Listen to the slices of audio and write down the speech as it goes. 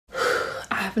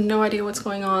have no idea what's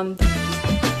going on.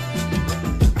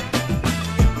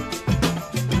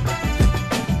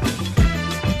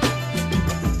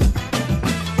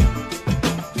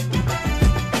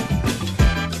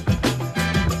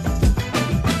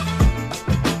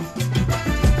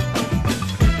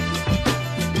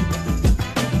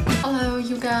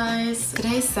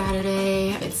 Today's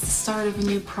Saturday. It's the start of a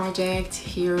new project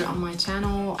here on my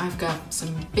channel. I've got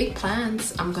some big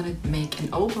plans. I'm gonna make an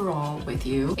overall with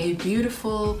you. A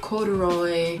beautiful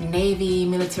corduroy, navy,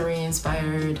 military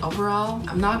inspired overall.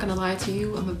 I'm not gonna lie to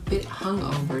you, I'm a bit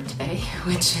hungover today,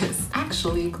 which is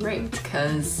actually great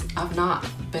because I've not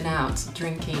been out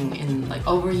drinking in like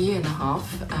over a year and a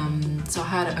half. So I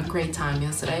had a great time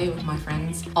yesterday with my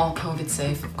friends. All COVID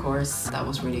safe, of course. That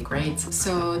was really great.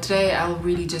 So today I'll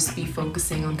really just be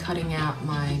focusing on cutting out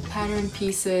my pattern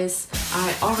pieces.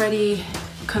 I already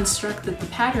constructed the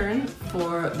pattern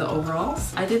for the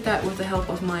overalls. I did that with the help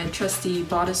of my trusty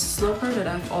bodice sloper that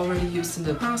I've already used in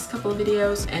the past couple of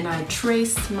videos, and I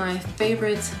traced my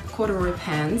favorite corduroy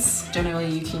pants. Generally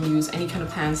you can use any kind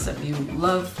of pants that you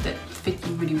love that fit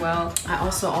you really well. I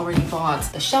also already bought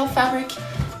the shell fabric.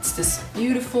 It's this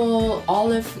beautiful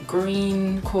olive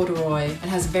green corduroy. It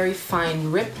has a very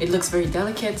fine rip. It looks very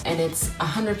delicate and it's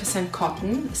 100%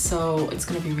 cotton, so it's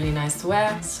gonna be really nice to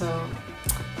wear. So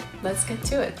let's get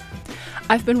to it.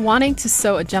 I've been wanting to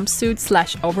sew a jumpsuit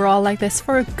slash overall like this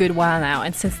for a good while now,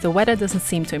 and since the weather doesn't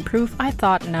seem to improve, I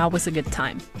thought now was a good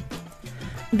time.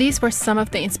 These were some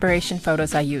of the inspiration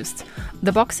photos I used.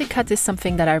 The boxy cut is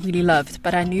something that I really loved,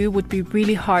 but I knew would be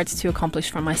really hard to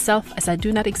accomplish for myself as I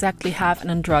do not exactly have an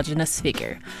androgynous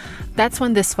figure. That's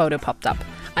when this photo popped up.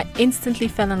 I instantly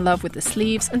fell in love with the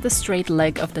sleeves and the straight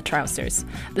leg of the trousers.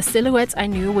 The silhouette I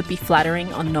knew would be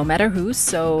flattering on no matter who,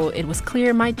 so it was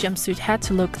clear my jumpsuit had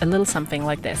to look a little something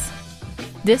like this.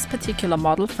 This particular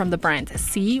model from the brand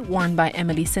C, worn by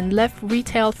Emili Sindlev,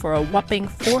 retailed for a whopping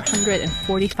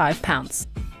 £445.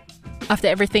 After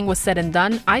everything was said and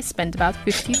done, I spent about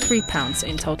 £53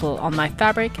 in total on my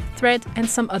fabric, thread and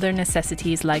some other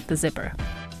necessities like the zipper.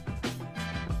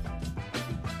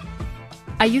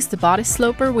 I used the bodice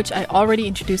sloper, which I already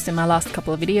introduced in my last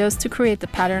couple of videos, to create the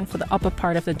pattern for the upper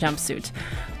part of the jumpsuit.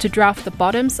 To draft the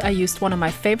bottoms, I used one of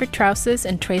my favorite trousers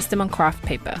and traced them on craft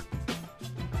paper.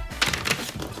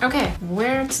 Okay,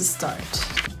 where to start?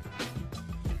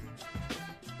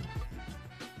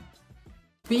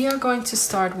 We are going to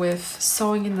start with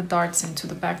sewing in the darts into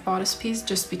the back bodice piece,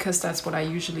 just because that's what I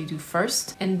usually do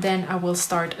first, and then I will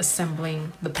start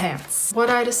assembling the pants. What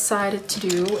I decided to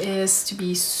do is to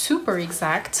be super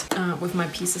exact with my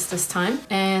pieces this time,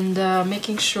 and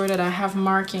making sure that I have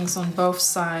markings on both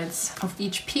sides of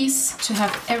each piece to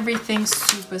have everything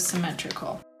super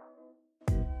symmetrical.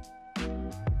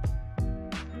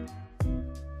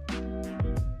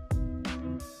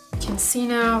 You can see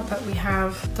now that we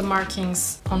have the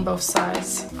markings on both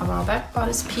sides of our back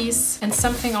bodice piece. And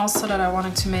something also that I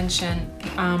wanted to mention,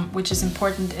 which is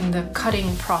important in the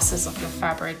cutting process of your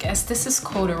fabric, as this is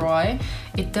corduroy,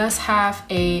 it does have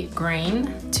a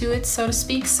grain to it, so to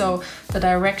speak, so the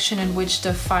direction in which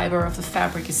the fiber of the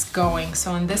fabric is going.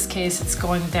 So in this case it's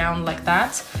going down like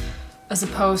that, as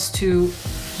opposed to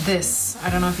this.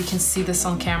 I don't know if you can see this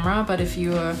on camera, but if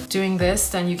you are doing this,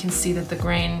 then you can see that the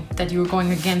grain, that you're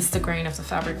going against the grain of the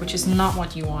fabric, which is not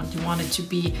what you want. You want it to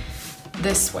be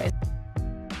this way.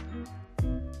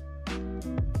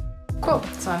 Cool,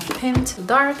 so I've pinned the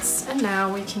darts and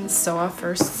now we can sew our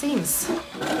first seams.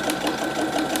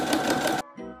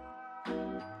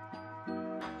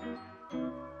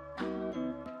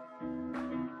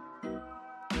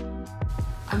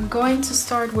 I'm going to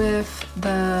start with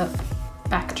the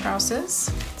back trousers.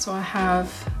 So I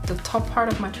have the top part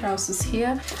of my trousers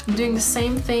here. I'm doing the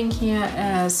same thing here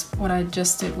as what I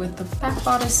just did with the back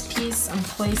bodice piece. I'm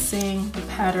placing the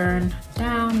pattern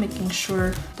down, making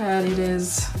sure that it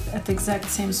is at the exact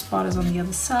same spot as on the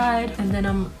other side. And then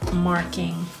I'm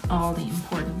marking all the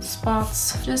important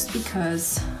spots just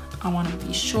because I want to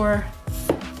be sure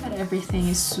that everything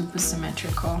is super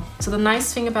symmetrical. So the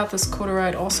nice thing about this corduroy,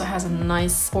 it also has a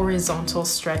nice horizontal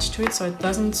stretch to it. So it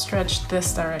doesn't stretch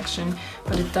this direction,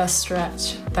 but it does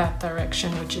stretch that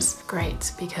direction, which is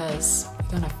great because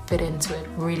you're gonna fit into it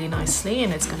really nicely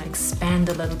and it's gonna expand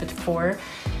a little bit for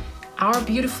our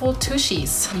beautiful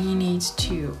tushies. We need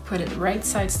to put it right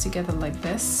sides together like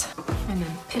this and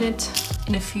then pin it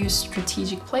in a few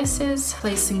strategic places,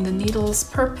 placing the needles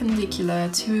perpendicular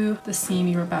to the seam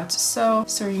you're about to sew,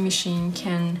 so your machine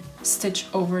can stitch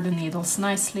over the needles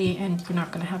nicely and you're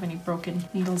not going to have any broken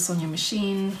needles on your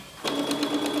machine.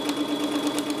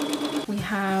 We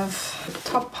have the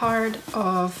top part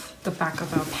of the back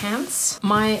of our pants.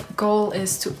 My goal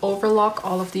is to overlock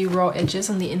all of the raw edges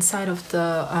on the inside of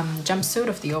the jumpsuit,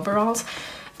 of the overalls.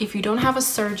 If you don't have a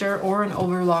serger or an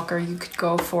overlocker, you could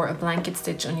go for a blanket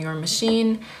stitch on your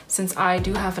machine. Since I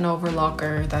do have an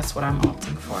overlocker, that's what I'm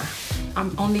opting for.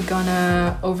 I'm only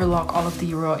gonna overlock all of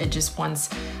the raw edges once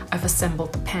I've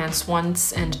assembled the pants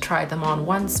once and tried them on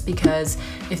once, because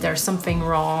if there's something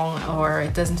wrong or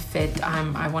it doesn't fit,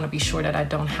 I want to be sure that I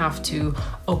don't have to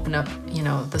open up, you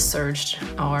know, the serged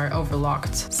or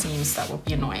overlocked seams. That would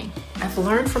be annoying. I've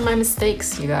learned from my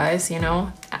mistakes, you guys, you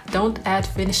know, don't add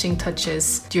finishing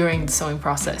touches during the sewing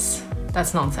process.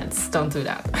 That's nonsense. Don't do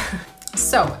that.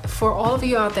 So, for all of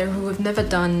you out there who have never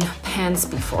done pants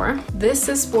before, this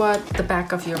is what the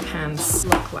back of your pants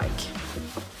look like,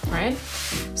 right?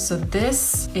 So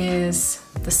this is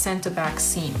the center back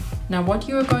seam. Now what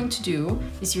you are going to do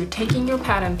is you're taking your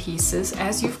pattern pieces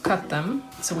as you've cut them.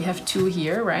 So we have 2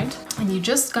 here, right? And you're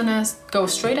just gonna go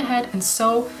straight ahead and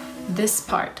sew this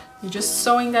part. You're just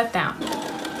sewing that down.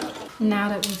 Now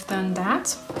that we've done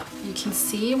that, you can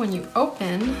see when you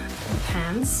open the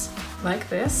pants like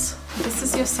this, this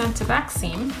is your center back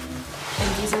seam,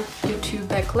 and these are your 2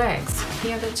 back legs.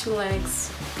 Here are the 2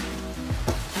 legs,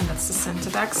 and that's the center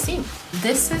back seam.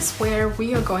 This is where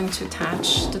we are going to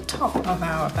attach the top of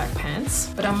our back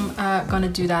pants, but I'm gonna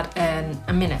do that in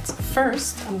a minute.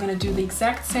 First, I'm gonna do the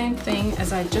exact same thing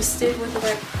as I just did with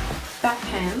the back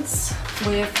pants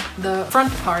with the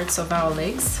front parts of our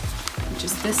legs, which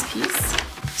is this piece,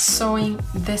 sewing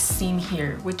this seam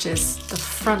here, which is the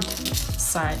front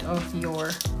side of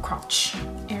your crotch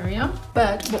area.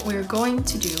 But what we're going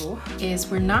to do is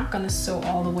we're not going to sew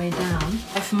all the way down.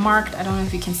 I've marked, I don't know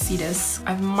if you can see this,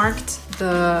 I've marked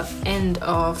the end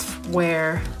of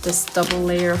where this double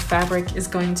layer of fabric is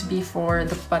going to be for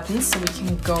the buttons, so we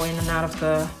can go in and out of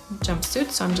the jumpsuit.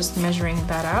 So I'm just measuring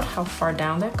that out, how far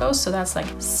down that goes. So that's like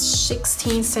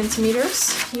 16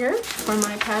 centimeters here for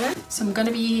my pattern. So I'm going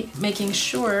to be making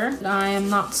sure that I am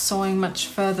not sewing much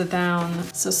further down.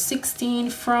 So 16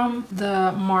 from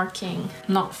the marking,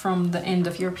 not from the end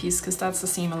of your piece, because that's the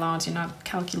seam allowance. You're not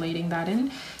calculating that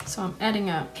in. So I'm adding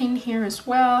a pin here as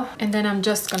well. And then I'm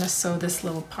just going to sew this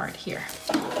little part here.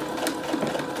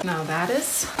 Now that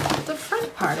is the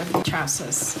front part of your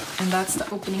trousers, and that's the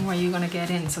opening where you're gonna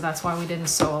get in, so that's why we didn't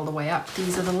sew all the way up.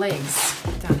 These are the legs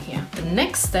down here. The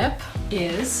next step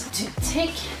is to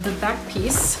take the back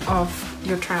piece of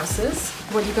your trousers.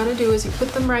 What you're gonna do is you put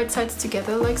them right sides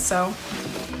together like so.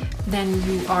 Then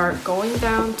you are going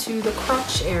down to the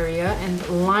crotch area and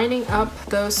lining up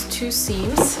those 2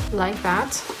 seams like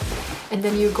that. And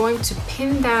then you're going to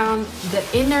pin down the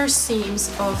inner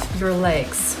seams of your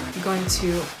legs. You're going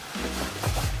to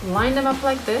line them up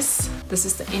like this. This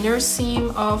is the inner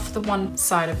seam of the one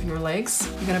side of your legs.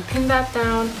 You're gonna pin that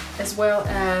down, as well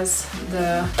as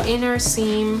the inner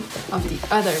seam of the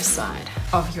other side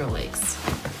of your legs,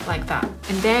 like that.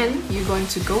 And then you're going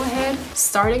to go ahead,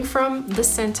 starting from the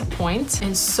center point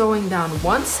and sewing down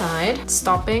one side,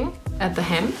 stopping at the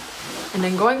hem, and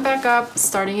then going back up,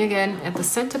 starting again at the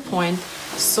center point,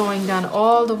 sewing down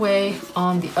all the way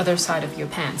on the other side of your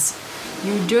pants.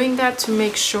 You're doing that to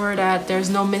make sure that there's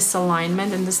no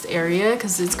misalignment in this area,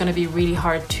 because it's going to be really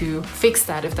hard to fix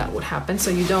that if that would happen.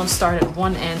 So you don't start at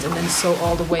one end and then sew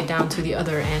all the way down to the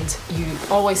other end. You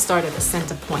always start at the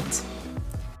center point.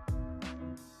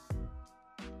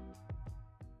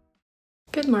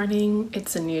 Good morning,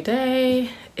 it's a new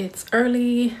day, it's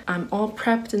early, I'm all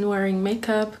prepped and wearing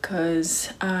makeup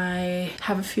because I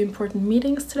have a few important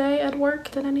meetings today at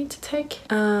work that I need to take.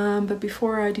 But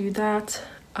before I do that,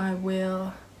 I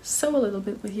will sew a little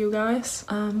bit with you guys.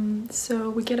 So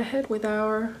we get ahead with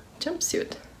our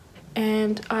jumpsuit.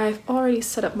 And I've already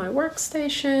set up my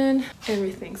workstation,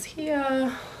 everything's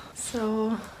here,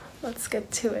 so let's get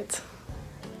to it.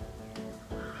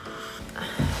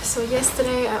 So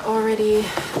yesterday I already,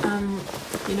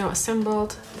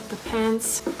 assembled the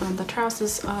pants, the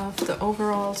trousers of the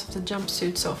overalls of the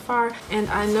jumpsuit so far, and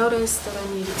I noticed that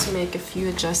I needed to make a few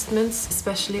adjustments,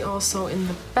 especially also in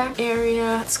the back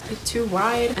area. It's a bit too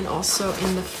wide, and also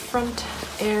in the front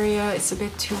area it's a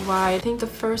bit too wide. I think the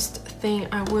first thing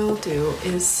I will do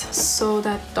is sew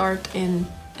that dart in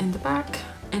the back,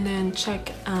 and then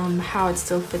check how it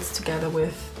still fits together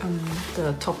with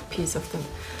the top piece of the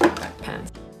back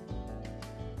pants.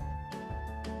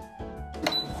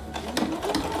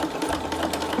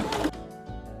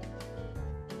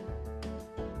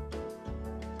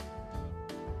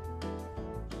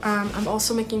 I'm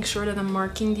also making sure that I'm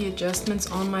marking the adjustments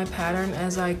on my pattern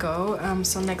as I go.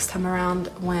 So next time around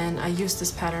when I use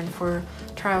this pattern for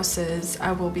trousers,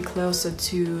 I will be closer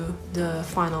to the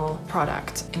final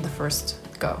product in the first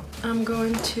go. I'm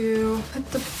going to put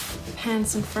the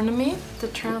pants in front of me, the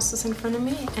trousers in front of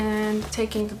me, and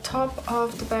taking the top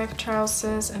of the back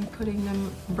trousers and putting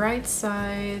them right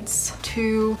sides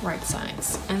to right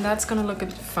sides. And that's gonna look a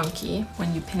bit funky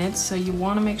when you pin it, so you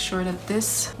want to make sure that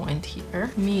this point here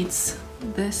meets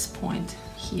this point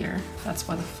here. That's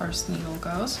where the first needle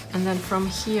goes. And then from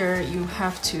here you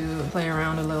have to play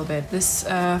around a little bit. This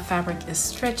fabric is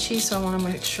stretchy, so I want to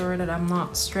make sure that I'm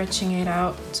not stretching it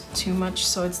out too much,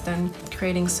 so it's then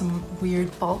creating some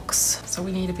weird bulks. So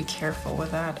we need to be careful with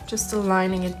that. Just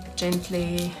aligning it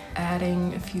gently,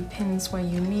 adding a few pins where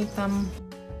you need them.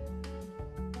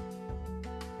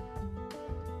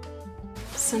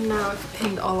 So now I've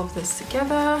pinned all of this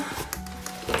together.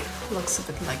 Looks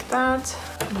a bit like that.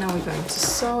 Now we're going to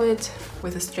sew it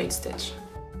with a straight stitch.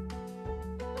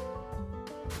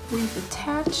 We've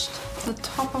attached the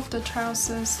top of the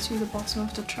trousers to the bottom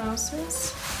of the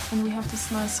trousers, and we have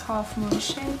this nice half moon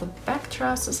shape. The back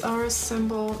trousers are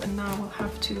assembled, and now we'll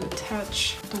have to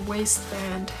attach the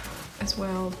waistband as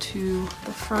well to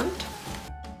the front.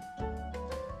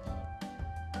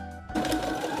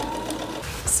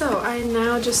 So I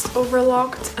now just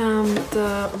overlocked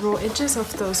the raw edges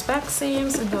of those back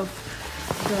seams and the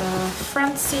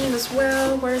front seam as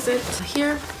well. Where is it?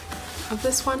 Here, of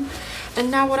this one.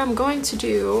 And now what I'm going to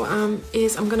do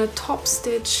is I'm gonna top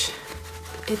stitch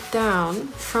it down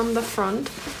from the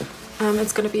front.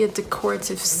 It's gonna be a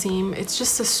decorative seam. It's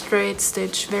just a straight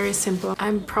stitch, very simple.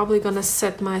 I'm probably gonna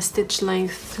set my stitch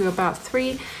length to about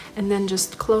 3 and then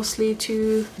just closely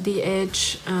to the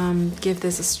edge give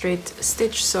this a straight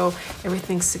stitch so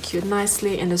everything's secured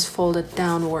nicely and is folded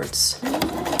downwards. And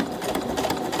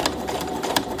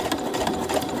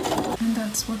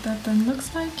that's what that then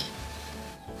looks like.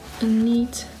 A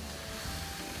neat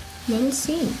little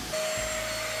seam.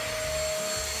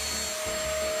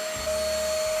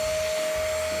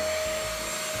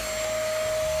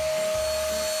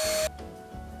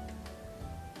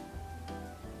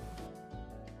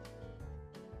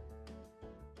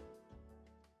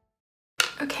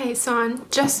 Okay, so I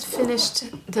just finished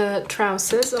the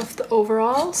trousers of the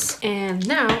overalls, and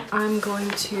now I'm going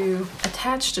to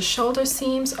attach the shoulder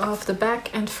seams of the back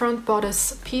and front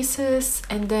bodice pieces,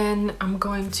 and then I'm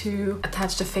going to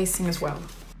attach the facing as well.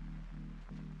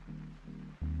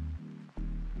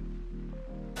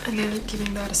 And then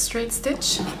giving that a straight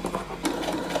stitch.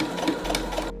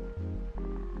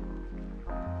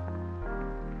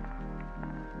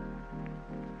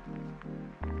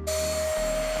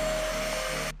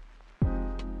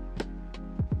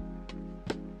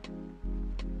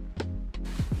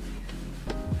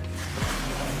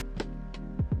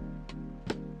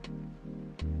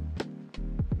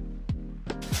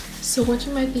 So what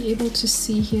you might be able to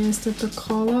see here is that the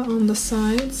collar on the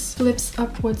sides flips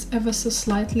upwards ever so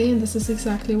slightly, and this is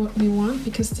exactly what we want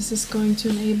because this is going to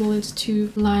enable it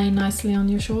to lie nicely on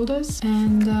your shoulders.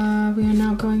 And we are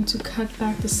now going to cut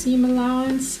back the seam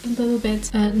allowance a little bit,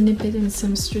 nip it in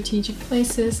some strategic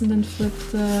places, and then flip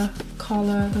the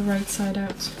collar the right side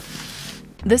out.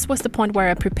 This was the point where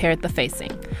I prepared the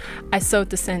facing. I sewed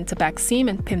the center back seam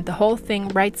and pinned the whole thing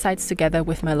right sides together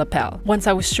with my lapel. Once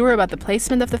I was sure about the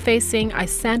placement of the facing, I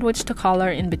sandwiched the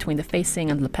collar in between the facing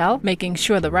and lapel, making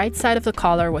sure the right side of the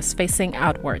collar was facing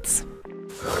outwards.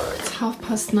 It's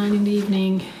 9:30 in the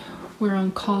evening. We're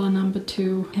on collar number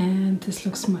 2, and this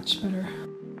looks much better.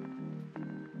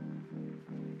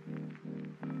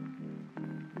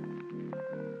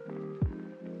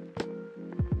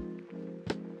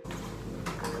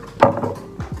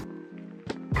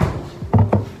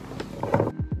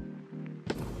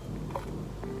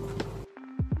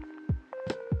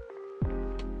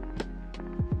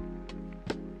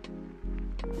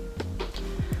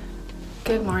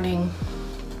 Good morning.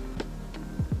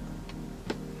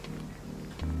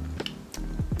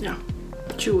 Yeah,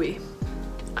 chewy.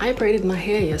 I braided my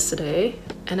hair yesterday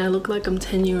and I look like I'm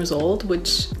 10 years old,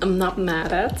 which I'm not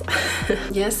mad at.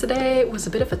 Yesterday was a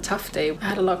bit of a tough day. I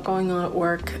had a lot going on at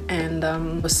work and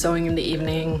was sewing in the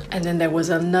evening. And then there was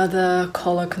another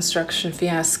collar construction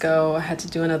fiasco. I had to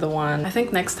do another one. I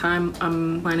think next time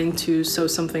I'm planning to sew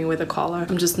something with a collar.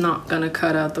 I'm just not gonna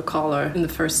cut out the collar in the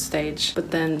first stage,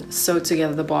 but then sew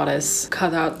together the bodice,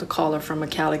 cut out the collar from a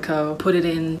calico, put it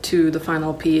into the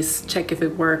final piece, check if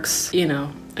it works, you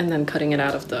know, and then cutting it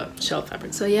out of the shell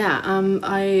fabric. So yeah,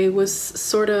 I was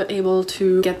sort of able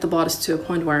to get the bodice to a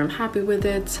point where I'm happy with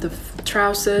it. The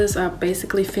trousers are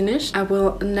basically finished. I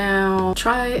will now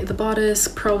try the bodice,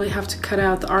 probably have to cut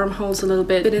out the armholes a little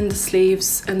bit, fit in the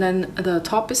sleeves, and then the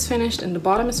top is finished and the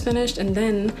bottom is finished, and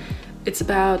then it's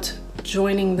about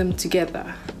joining them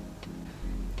together,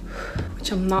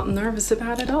 which I'm not nervous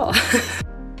about at all.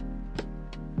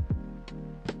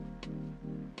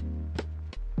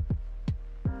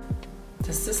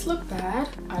 Does this look bad?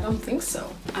 I don't think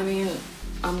so. I mean,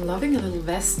 I'm loving a little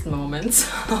vest moment.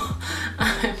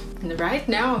 So right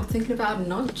now I'm thinking about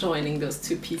not joining those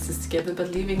two pieces together,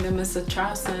 but leaving them as a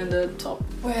trouser and a top.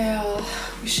 Well,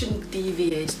 we shouldn't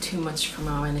deviate too much from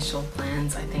our initial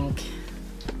plans, I think.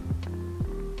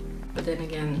 But then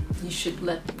again, you should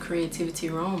let creativity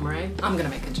roam, right? I'm gonna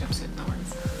make a jumpsuit, no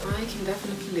worries. I can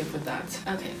definitely live with that.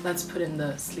 Okay, let's put in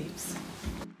the sleeves.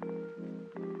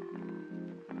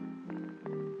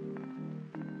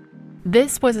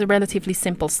 This was a relatively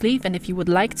simple sleeve, and if you would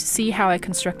like to see how I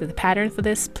constructed the pattern for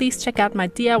this, please check out my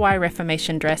DIY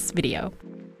Reformation dress video.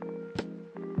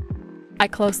 I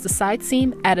closed the side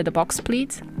seam, added a box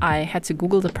pleat, I had to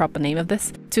Google the proper name of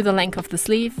this, to the length of the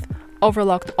sleeve,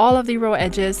 overlocked all of the raw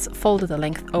edges, folded the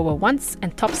length over once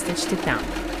and top stitched it down.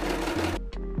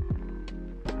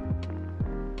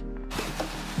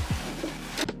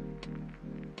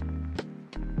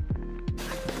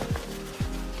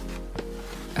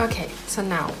 Okay, so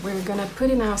now we're gonna put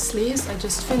in our sleeves. I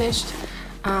just finished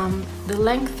the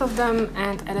length of them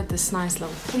and added this nice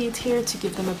little pleat here to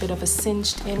give them a bit of a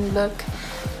cinched in look.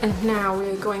 And now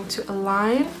we're going to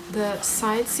align the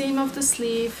side seam of the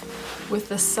sleeve with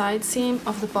the side seam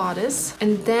of the bodice.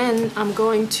 And then I'm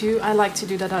going to, I like to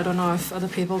do that, I don't know if other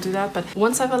people do that, but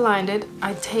once I've aligned it,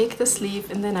 I take the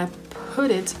sleeve and then I put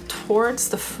it towards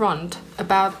the front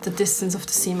about the distance of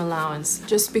the seam allowance,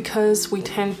 just because we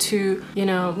tend to, you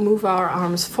know, move our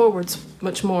arms forwards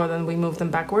much more than we move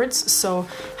them backwards. So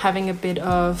having a bit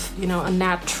of, you know, a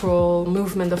natural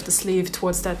movement of the sleeve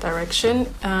towards that direction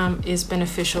is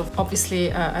beneficial.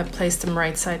 Obviously, I placed them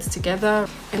right sides together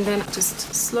and then just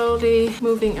slowly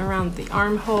moving around the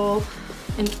armhole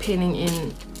and pinning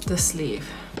in the sleeve.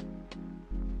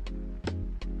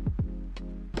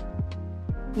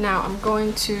 Now I'm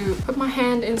going to put my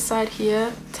hand inside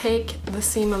here, take the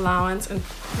seam allowance and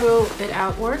pull it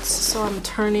outwards. So I'm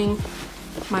turning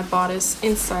my bodice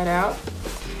inside out.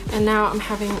 And now I'm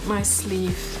having my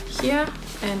sleeve here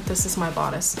and this is my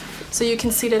bodice. So you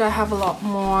can see that I have a lot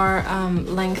more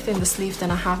length in the sleeve than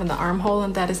I have in the armhole,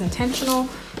 and that is intentional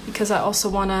because I also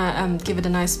want to give it a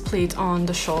nice pleat on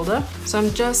the shoulder. So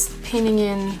I'm just pinning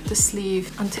in the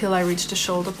sleeve until I reach the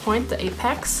shoulder point, the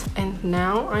apex. And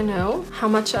now I know how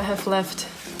much I have left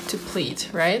to pleat,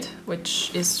 right?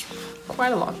 Which is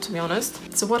quite a lot, to be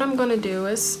honest. So what I'm going to do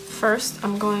is first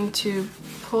I'm going to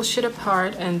push it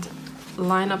apart and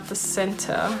line up the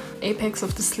center apex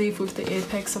of the sleeve with the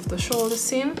apex of the shoulder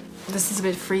seam. This is a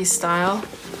bit freestyle.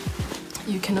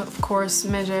 You can of course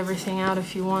measure everything out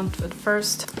if you want at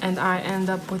first, and I end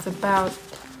up with about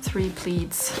 3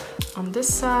 pleats on this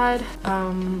side.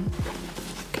 I'm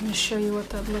gonna show you what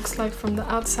that looks like from the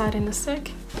outside in a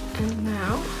sec. And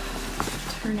now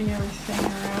turning everything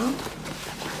around,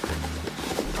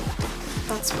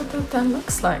 that's what that then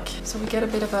looks like. So we get a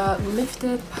bit of a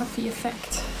lifted, puffy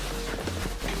effect,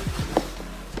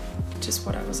 which is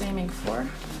what I was aiming for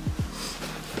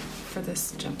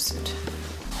this jumpsuit.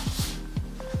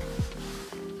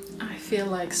 I feel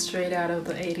like straight out of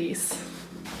the 80s.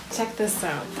 Check this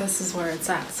out, this is where it's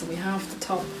at. So we have the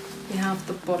top, we have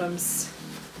the bottoms,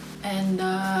 and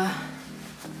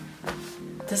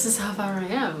this is how far I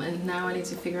am. And now I need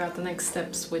to figure out the next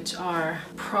steps, which are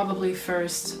probably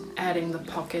first adding the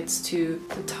pockets to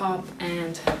the top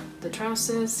and the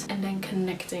trousers, and then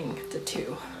connecting the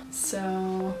two.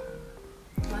 So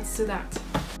let's do that.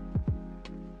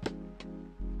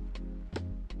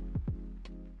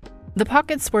 The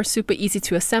pockets were super easy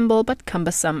to assemble but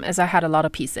cumbersome as I had a lot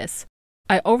of pieces.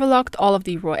 I overlocked all of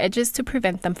the raw edges to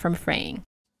prevent them from fraying.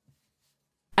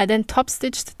 I then top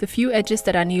stitched the few edges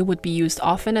that I knew would be used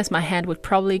often, as my hand would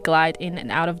probably glide in and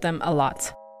out of them a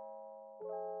lot.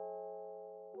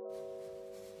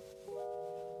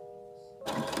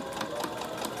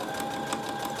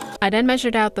 I then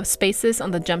measured out the spaces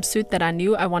on the jumpsuit that I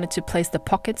knew I wanted to place the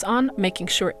pockets on, making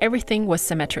sure everything was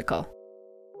symmetrical.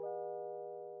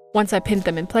 Once I pinned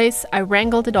them in place, I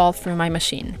wrangled it all through my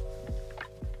machine.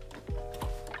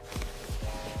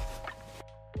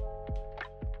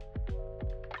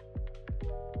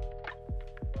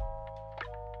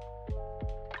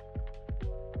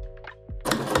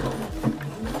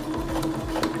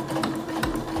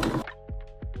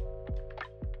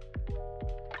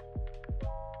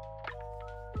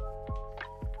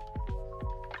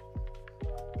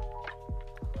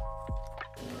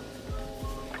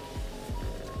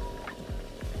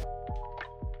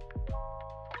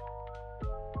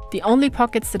 The only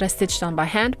pockets that I stitched on by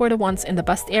hand were the ones in the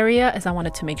bust area, as I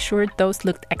wanted to make sure those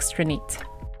looked extra neat.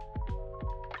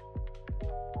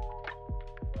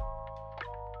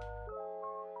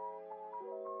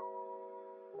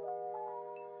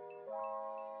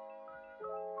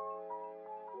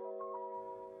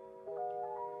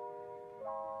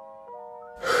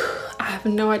 I have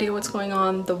no idea what's going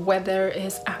on. The weather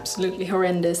is absolutely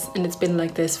horrendous and it's been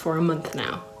like this for a month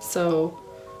now. So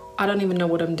I don't even know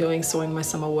what I'm doing sewing my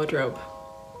summer wardrobe.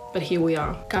 But here we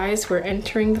are. Guys, we're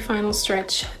entering the final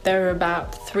stretch. There are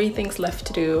about 3 things left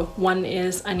to do. 1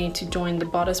 is I need to join the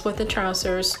bodice with the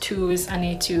trousers. 2 is I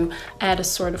need to add a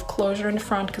sort of closure in the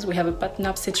front because we have a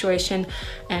button-up situation.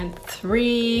 And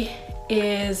 3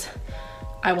 is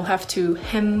I will have to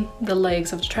hem the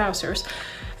legs of the trousers.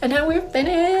 And now we're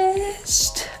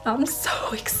finished. I'm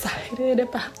so excited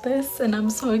about this, and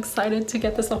I'm so excited to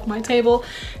get this off my table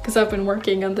because I've been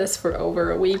working on this for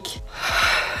over a week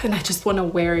and I just want to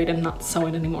wear it and not sew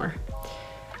it anymore.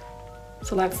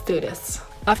 So let's do this.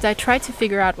 After I tried to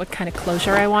figure out what kind of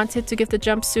closure I wanted to give the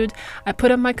jumpsuit, I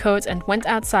put on my coat and went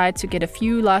outside to get a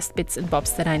few last bits and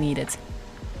bobs that I needed.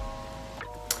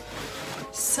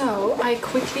 So I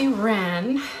quickly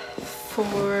ran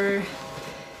for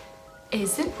a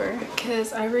zipper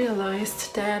because I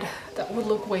realized that that would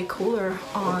look way cooler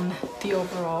on the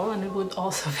overall and it would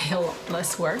also be a lot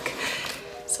less work.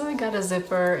 So I got a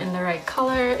zipper in the right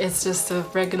color. It's just a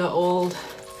regular old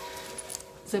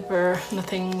zipper,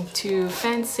 nothing too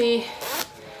fancy.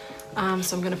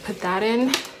 So I'm gonna put that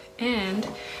in, and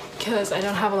because I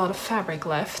don't have a lot of fabric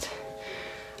left,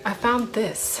 I found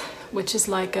this, which is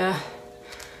like a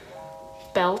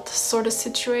belt sort of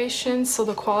situation. So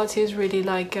the quality is really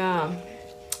like a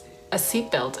seat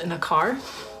belt in a car,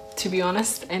 to be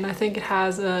honest, and I think it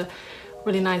has a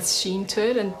really nice sheen to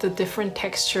it, and the different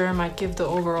texture might give the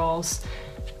overalls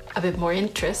a bit more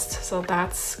interest. So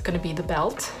that's gonna be the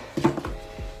belt.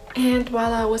 And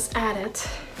while I was at it,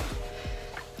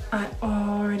 I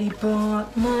already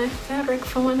bought my fabric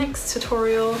for my next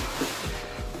tutorial.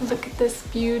 Look at this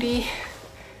beauty.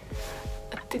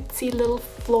 Ditzy little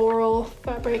floral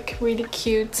fabric, really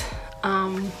cute.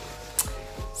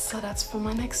 So that's for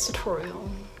my next tutorial.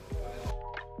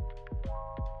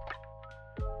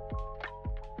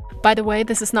 By the way,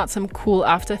 this is not some cool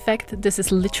after effect. This is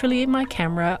literally my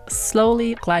camera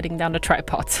slowly gliding down the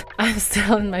tripod. I'm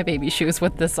still in my baby shoes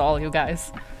with this all, you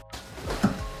guys.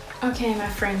 Okay, my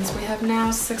friends, we have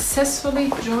now successfully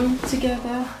joined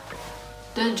together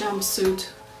the jumpsuit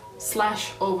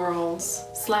slash overalls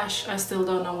slash, I still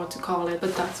don't know what to call it,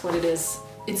 but that's what it is.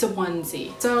 It's a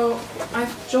onesie. So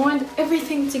I've joined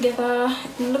everything together.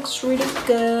 It looks really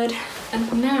good.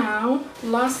 And now,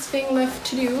 last thing left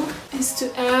to do is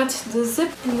to add the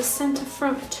zip in the center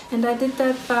front. And I did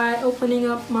that by opening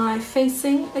up my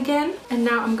facing again. And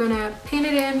now I'm gonna pin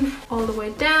it in all the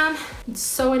way down and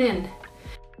sew it in.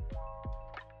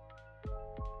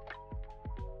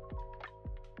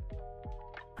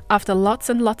 After lots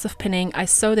and lots of pinning, I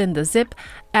sewed in the zip,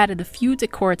 added a few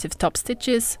decorative top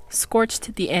stitches,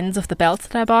 scorched the ends of the belt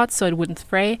that I bought so it wouldn't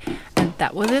fray, and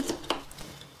that was it.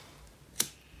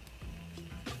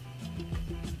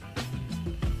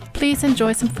 Please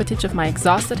enjoy some footage of my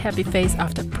exhausted happy face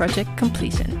after project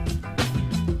completion.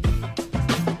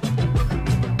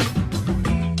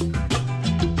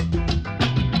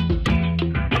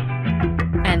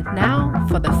 And now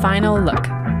for the final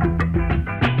look.